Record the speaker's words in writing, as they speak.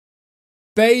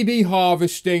baby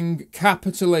harvesting,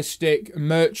 capitalistic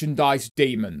merchandise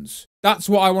demons. That's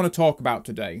what I want to talk about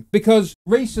today. Because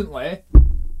recently,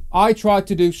 I tried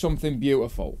to do something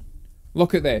beautiful.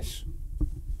 Look at this.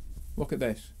 Look at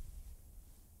this.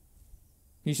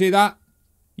 You see that?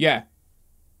 Yeah.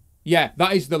 Yeah,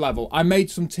 that is the level. I made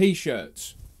some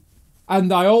t-shirts.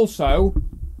 And I also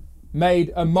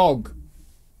made a mug.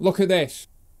 Look at this.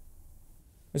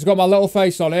 It's got my little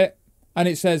face on it. And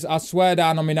it says, I swear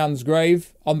down on my nan's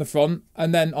grave on the front.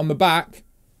 And then on the back,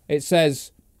 it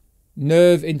says,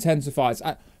 nerve intensifies.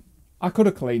 I could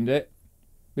have cleaned it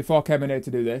before I came in here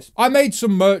to do this. I made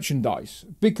some merchandise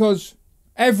because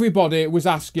everybody was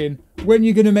asking, when are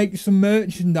you going to make some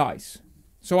merchandise?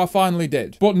 So I finally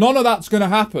did. But none of that's going to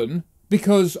happen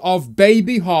because of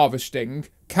baby harvesting,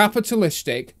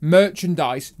 capitalistic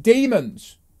merchandise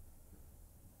demons.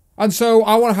 And so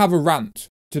I want to have a rant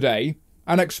today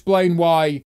and explain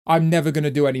why I'm never going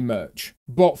to do any merch.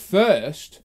 But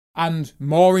first, and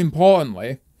more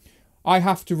importantly, I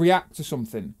have to react to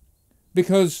something.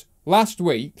 Because last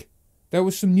week, there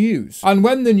was some news. And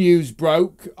when the news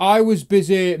broke, I was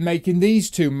busy making these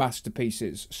two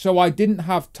masterpieces. So I didn't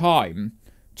have time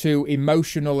to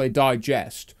emotionally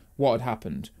digest what had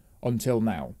happened until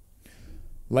now.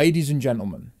 Ladies and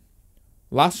gentlemen,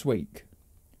 last week,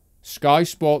 Sky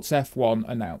Sports F1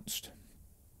 announced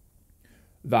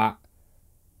that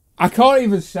I can't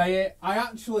even say it. I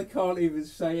actually can't even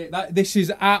say it. This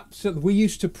is absolutely... We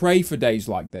used to pray for days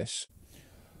like this.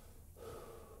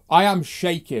 I am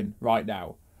shaking right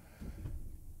now.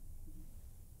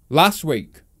 Last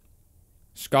week,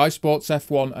 Sky Sports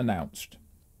F1 announced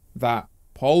that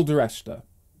Paul di Resta,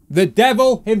 the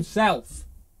devil himself,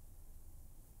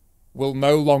 will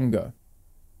no longer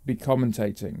be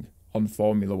commentating on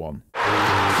Formula One.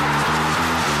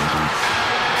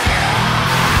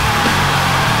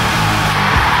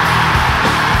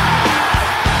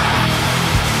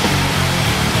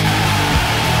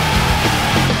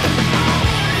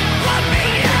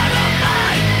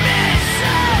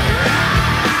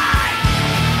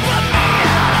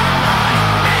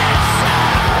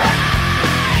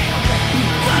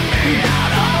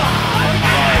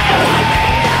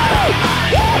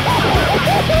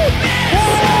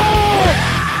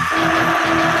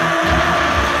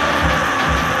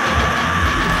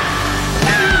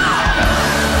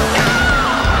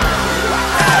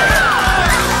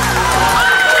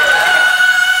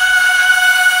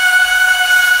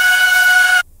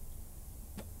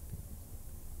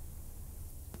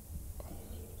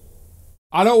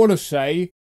 I don't want to say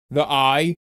that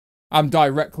I am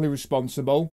directly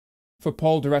responsible for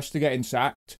Paul di Resta getting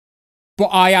sacked, but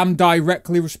I am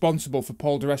directly responsible for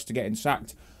Paul di Resta getting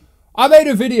sacked. I made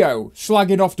a video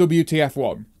slagging off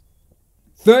WTF1.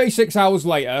 36 hours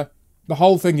later, the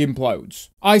whole thing implodes.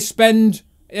 I spend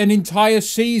an entire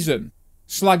season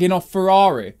slagging off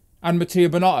Ferrari and Mattia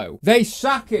Binotto. They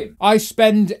sack him. I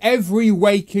spend every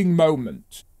waking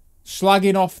moment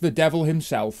slagging off the devil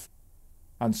himself,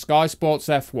 and Sky Sports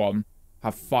F1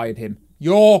 have fired him.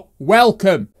 You're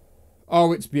welcome.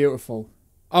 Oh, it's beautiful.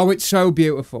 Oh, it's so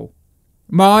beautiful.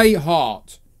 My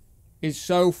heart is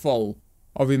so full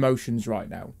of emotions right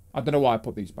now. I don't know why I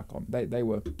put these back on. They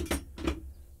were...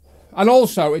 And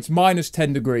also, it's minus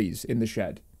 10 degrees in the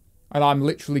shed. And I'm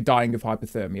literally dying of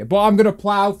hypothermia. But I'm going to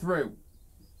plough through.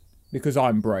 Because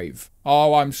I'm brave.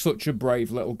 Oh, I'm such a brave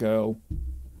little girl.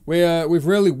 We've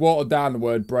really watered down the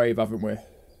word brave, haven't we?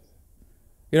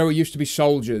 You know, it used to be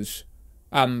soldiers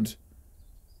and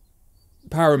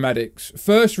paramedics.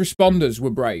 First responders were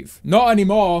brave. Not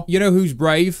anymore. You know who's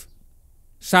brave?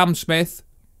 Sam Smith.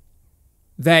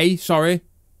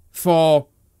 For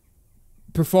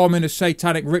performing a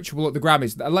satanic ritual at the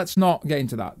Grammys. Let's not get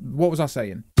into that. What was I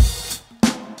saying?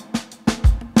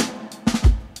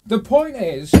 The point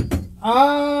is...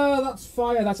 that's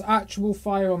fire. That's actual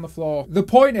fire on the floor. The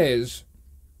point is,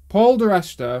 Paul di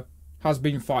Resta has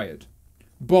been fired.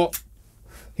 But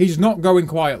he's not going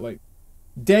quietly.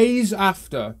 Days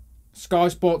after Sky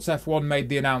Sports F1 made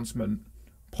the announcement,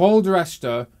 Paul di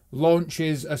Resta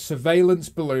launches a surveillance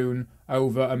balloon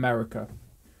over America.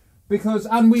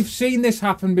 And we've seen this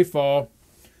happen before.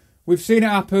 We've seen it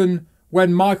happen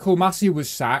when Michael Massey was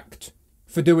sacked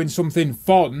for doing something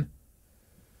fun.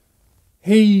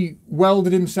 He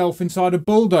welded himself inside a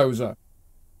bulldozer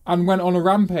and went on a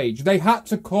rampage. They had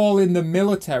to call in the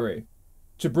military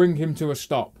to bring him to a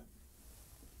stop.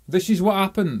 This is what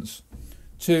happens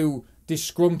to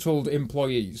disgruntled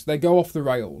employees. They go off the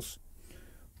rails.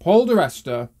 Paul di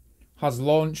Resta has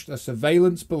launched a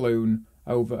surveillance balloon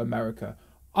over America.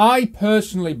 I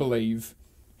personally believe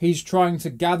he's trying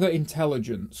to gather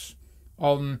intelligence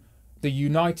on the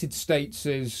United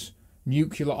States'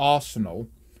 nuclear arsenal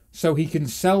so he can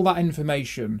sell that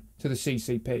information to the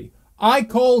CCP. I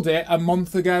called it a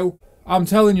month ago. I'm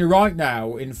telling you right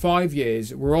now, in 5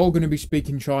 years, we're all going to be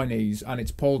speaking Chinese and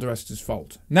it's Paul DeRester's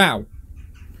fault. Now,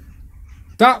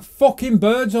 that fucking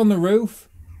bird's on the roof.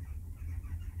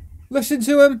 Listen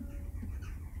to him.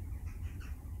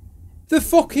 The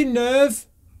fucking nerve.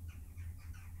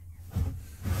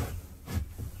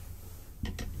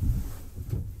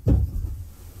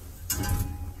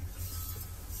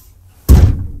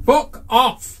 Fuck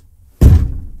off.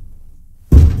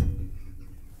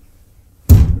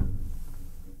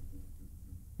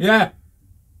 Yeah.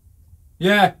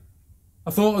 Yeah.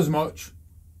 I thought as much.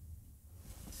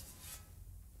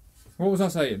 What was I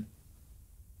saying?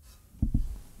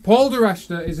 Paul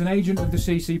DeRester is an agent of the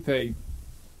CCP.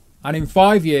 And in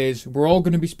 5 years, we're all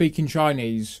going to be speaking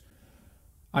Chinese.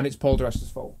 And it's Paul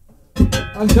DeRester's fault.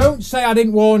 And don't say I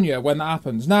didn't warn you when that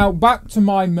happens. Now, back to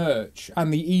my merch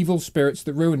and the evil spirits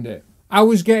that ruined it. I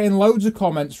was getting loads of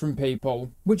comments from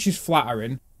people, which is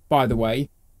flattering, by the way.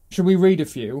 Should we read a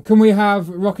few? Can we have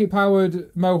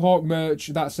rocket-powered Mohawk merch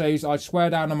that says, I swear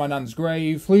down on my nan's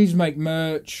grave. Please make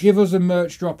merch. Give us a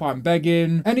merch drop, I'm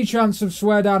begging. Any chance of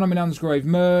swear down on my nan's grave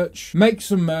merch? Make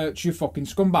some merch, you fucking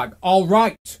scumbag. All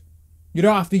right. You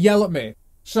don't have to yell at me.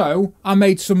 So, I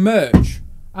made some merch.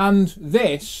 And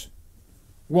this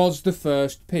was the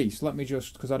first piece. Let me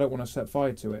just, because I don't want to set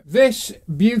fire to it. This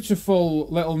beautiful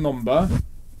little number,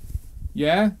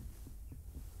 yeah,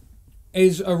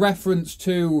 is a reference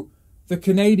to the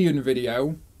Canadian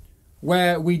video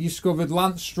where we discovered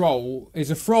Lance Stroll is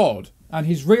a fraud and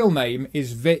his real name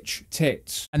is Vitch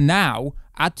Tits. And now,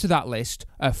 add to that list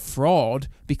a fraud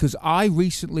because I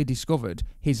recently discovered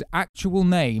his actual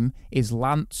name is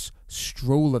Lance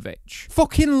Strollovich.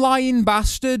 Fucking lying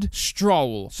bastard,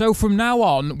 Stroll. So from now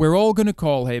on, we're all going to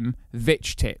call him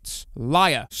Vitch Tits.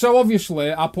 Liar. So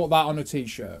obviously, I put that on a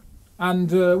t-shirt.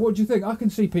 And what do you think? I can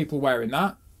see people wearing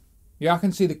that. Yeah, I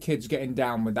can see the kids getting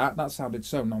down with that. That sounded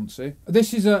so noncy.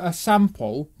 This is a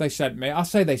sample they sent me. I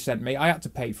say they sent me. I had to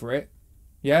pay for it.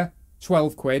 Yeah,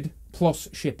 12 quid plus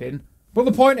shipping. But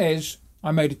the point is,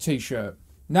 I made a t-shirt.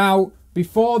 Now,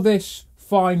 before this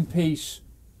fine piece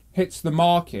hits the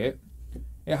market,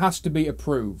 it has to be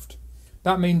approved.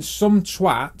 That means some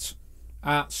twat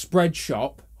at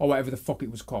Spreadshop, or whatever the fuck it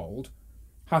was called,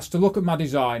 has to look at my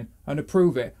design and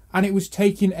approve it. And it was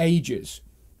taking ages.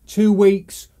 2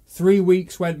 weeks, 3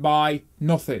 weeks went by,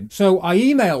 nothing. So I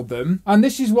emailed them, and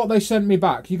this is what they sent me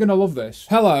back. You're going to love this.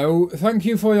 Hello, thank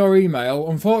you for your email.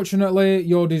 Unfortunately,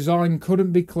 your design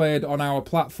couldn't be cleared on our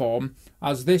platform,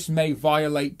 as this may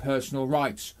violate personal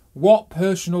rights. What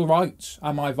personal rights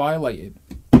am I violating?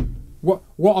 What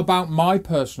about my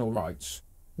personal rights?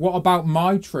 What about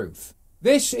my truth?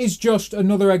 This is just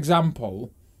another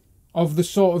example of the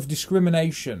sort of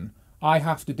discrimination I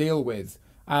have to deal with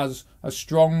as a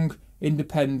strong,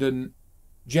 independent,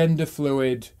 gender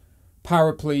fluid,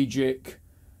 paraplegic,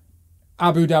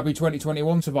 Abu Dhabi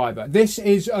 2021 survivor. This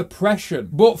is oppression.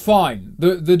 But fine,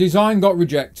 the design got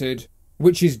rejected,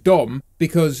 which is dumb,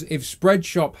 because if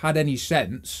Spreadshop had any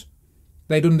sense,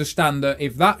 they'd understand that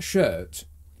if that shirt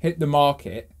hit the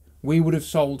market, we would have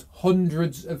sold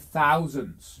hundreds of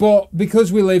thousands. But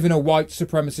because we live in a white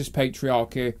supremacist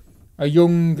patriarchy, a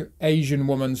young Asian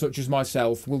woman such as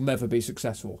myself will never be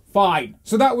successful. Fine.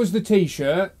 So that was the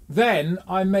t-shirt. Then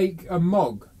I make a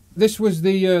mug. This was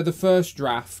the first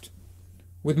draft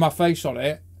with my face on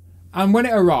it. And when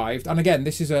it arrived, and again,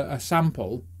 this is a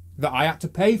sample that I had to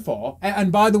pay for.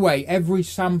 And by the way, every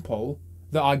sample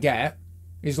that I get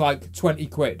is like 20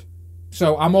 quid.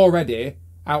 So I'm already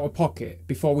out of pocket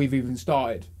before we've even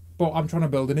started. But I'm trying to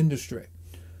build an industry.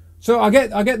 So I get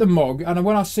the mug, and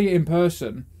when I see it in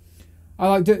person,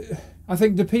 I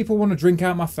think, do people want to drink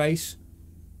out my face?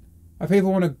 Are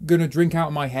people going to drink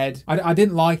out my head? I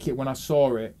didn't like it when I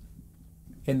saw it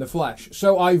in the flesh.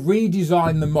 So I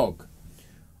redesigned the mug.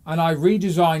 And I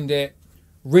redesigned it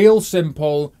real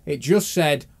simple. It just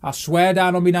said, I swear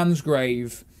down on my nan's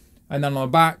grave. And then on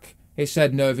the back, it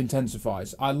said nerve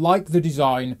intensifies. I like the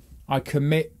design. I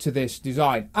commit to this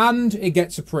design. And it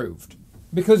gets approved.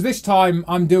 Because this time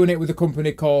I'm doing it with a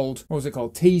company called, what was it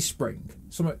called? Teespring.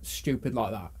 Something stupid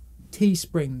like that.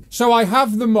 Teespring. So I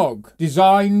have the mug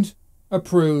designed,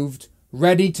 approved,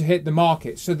 ready to hit the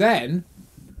market. So then,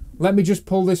 let me just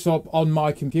pull this up on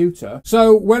my computer.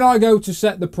 So when I go to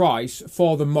set the price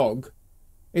for the mug,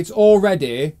 it's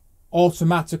already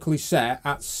automatically set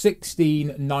at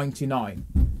 $16.99.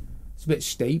 It's a bit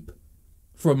steep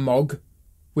for a mug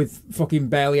with fucking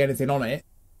barely anything on it.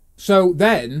 So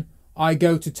then I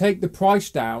go to take the price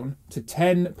down to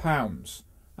 £10.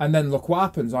 And then look what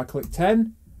happens. I click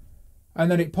 10,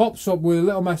 and then it pops up with a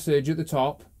little message at the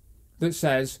top that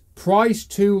says, price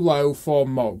too low for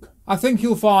mug. I think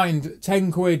you'll find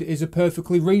 10 quid is a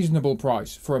perfectly reasonable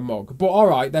price for a mug. But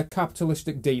alright, they're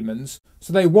capitalistic demons,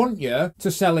 so they want you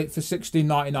to sell it for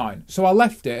 $16.99. So I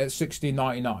left it at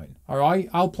 $16.99. Alright,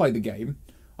 I'll play the game.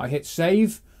 I hit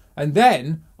save, and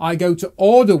then I go to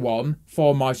order one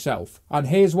for myself. And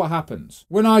here's what happens.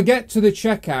 When I get to the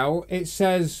checkout, it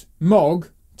says mug,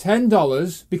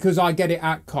 $10 because I get it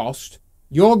at cost.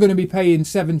 You're going to be paying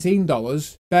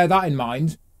 $17. Bear that in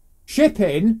mind.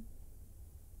 Shipping,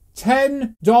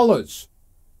 $10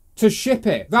 to ship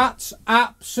it. That's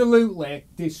absolutely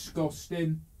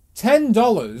disgusting.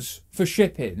 $10 for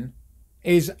shipping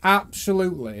is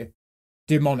absolutely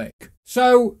demonic.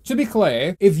 So, to be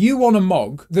clear, if you want a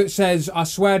mug that says, I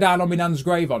swear down on my nan's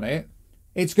grave on it,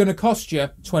 it's going to cost you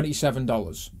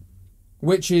 $27.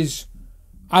 Which is,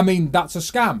 I mean, that's a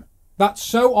scam. That's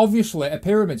so obviously a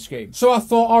pyramid scheme. So I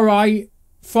thought, alright,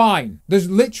 fine. There's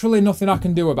literally nothing I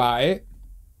can do about it.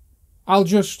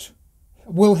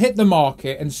 We'll hit the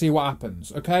market and see what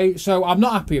happens, okay? So I'm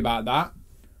not happy about that,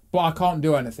 but I can't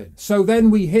do anything. So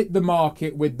then we hit the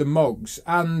market with the mugs,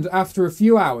 and after a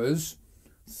few hours,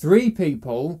 3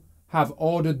 people have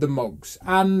ordered the mugs.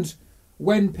 And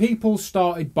when people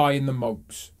started buying the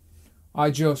mugs, I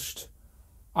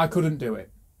couldn't do it.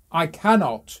 I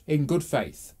cannot, in good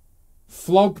faith,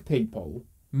 flog people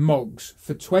mugs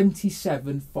for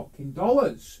 $27 fucking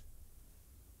dollars.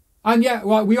 And yet,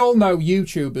 like we all know,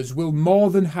 YouTubers will more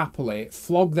than happily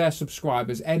flog their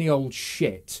subscribers any old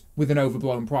shit with an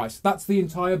overblown price. That's the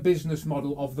entire business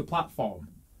model of the platform.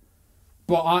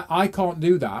 But I can't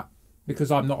do that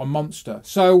because I'm not a monster.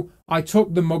 So I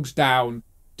took the mugs down,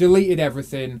 deleted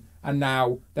everything, and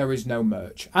now there is no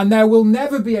merch. And there will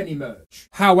never be any merch.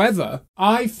 However,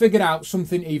 I figured out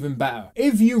something even better.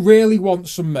 If you really want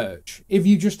some merch, if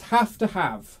you just have to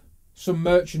have some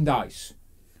merchandise,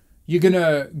 you're going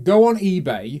to go on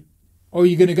eBay, or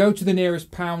you're going to go to the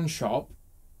nearest pound shop,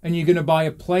 and you're going to buy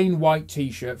a plain white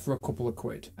t-shirt for a couple of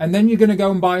quid. And then you're going to go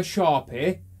and buy a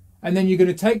Sharpie, and then you're going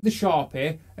to take the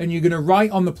Sharpie, and you're going to write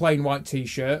on the plain white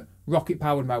t-shirt, Rocket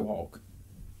Powered Mohawk.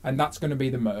 And that's going to be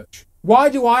the merch. Why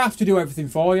do I have to do everything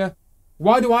for you?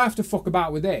 Why do I have to fuck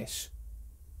about with this?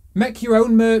 Make your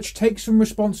own merch, take some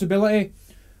responsibility.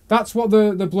 That's what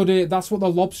that's what the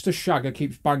lobster shagger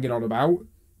keeps banging on about.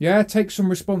 Yeah, take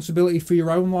some responsibility for your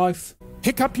own life.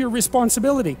 Pick up your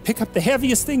responsibility. Pick up the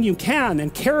heaviest thing you can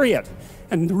and carry it.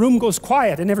 And the room goes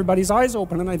quiet and everybody's eyes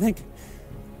open, and I think,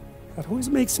 that always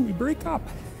makes me break up.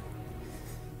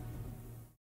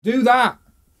 Do that.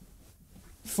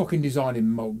 Fucking designing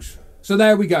mugs. So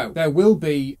there we go. There will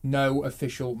be no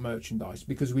official merchandise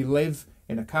because we live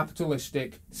in a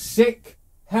capitalistic, sick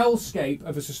hellscape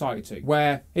of a society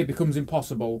where it becomes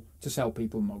impossible to sell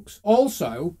people mugs.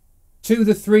 Also, to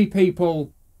the 3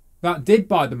 people that did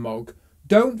buy the mug,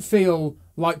 don't feel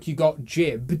like you got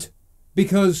jibbed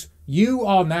because you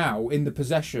are now in the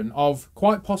possession of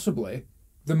quite possibly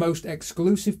the most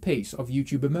exclusive piece of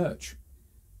YouTuber merch.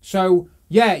 So,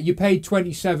 yeah, you paid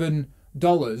 $27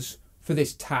 for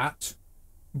this tat,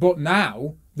 but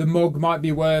now the mug might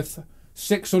be worth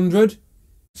 $600,000,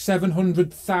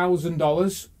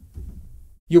 $700,000.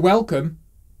 You're welcome.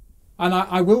 And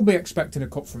I will be expecting a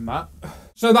cut from that.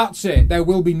 So that's it. There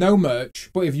will be no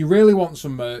merch, but if you really want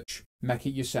some merch, make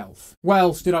it yourself. What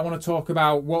else did I want to talk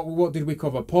about? What did we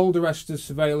cover? Paul DeResta's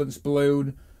surveillance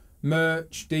balloon,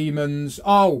 merch, demons.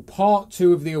 Oh, part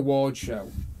 2 of the award show.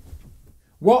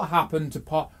 What happened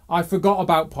to I forgot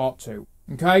about part 2,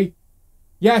 okay?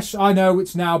 Yes, I know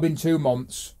it's now been 2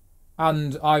 months,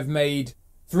 and I've made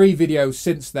 3 videos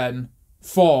since then.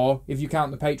 4, if you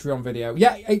count the Patreon video.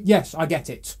 Yeah, yes, I get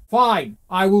it. Fine.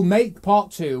 I will make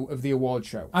part 2 of the award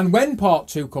show. And when part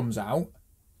 2 comes out,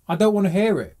 I don't want to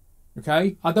hear it.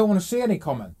 Okay? I don't want to see any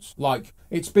comments. Like,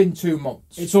 it's been 2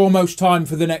 months. It's almost time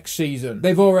for the next season.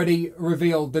 They've already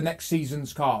revealed the next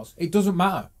season's cars. It doesn't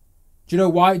matter. Do you know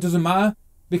why it doesn't matter?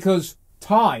 Because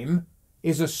time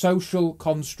is a social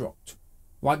construct.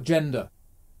 Like gender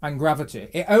and gravity.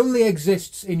 It only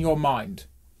exists in your mind.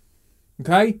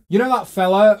 Okay? You know that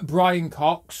fella, Brian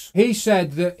Cox? He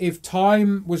said that if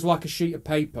time was like a sheet of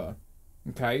paper,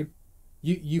 okay,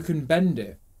 you can bend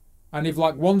it. And if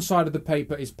like one side of the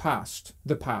paper is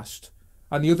the past,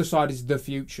 and the other side is the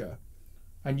future,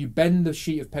 and you bend the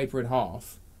sheet of paper in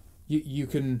half, you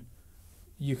can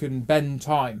bend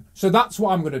time. So that's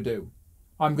what I'm going to do.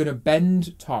 I'm going to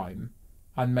bend time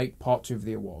and make part 2 of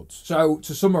the awards. So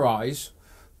to summarise,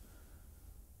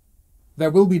 there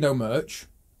will be no merch.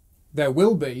 There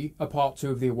will be a part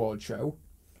 2 of the award show.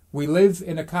 We live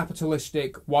in a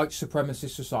capitalistic white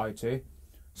supremacist society.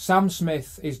 Sam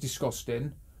Smith is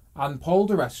disgusting. And Paul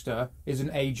de Resta is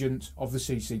an agent of the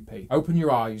CCP. Open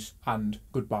your eyes and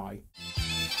goodbye.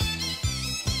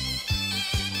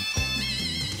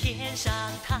 天上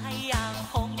太阳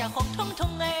红呀红彤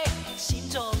彤哎，心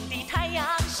中的太阳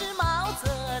是毛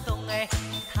泽东哎，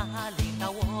他领导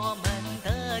我们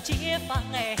的解放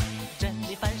哎，人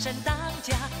民翻身当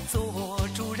家做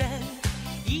主人，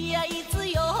咿呀咿自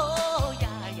由呀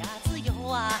呀自由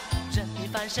啊，人民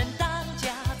翻身当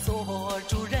家做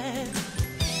主人。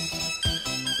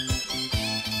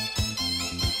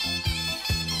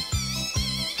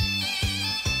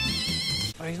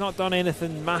 He's not done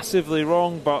anything massively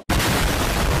wrong, but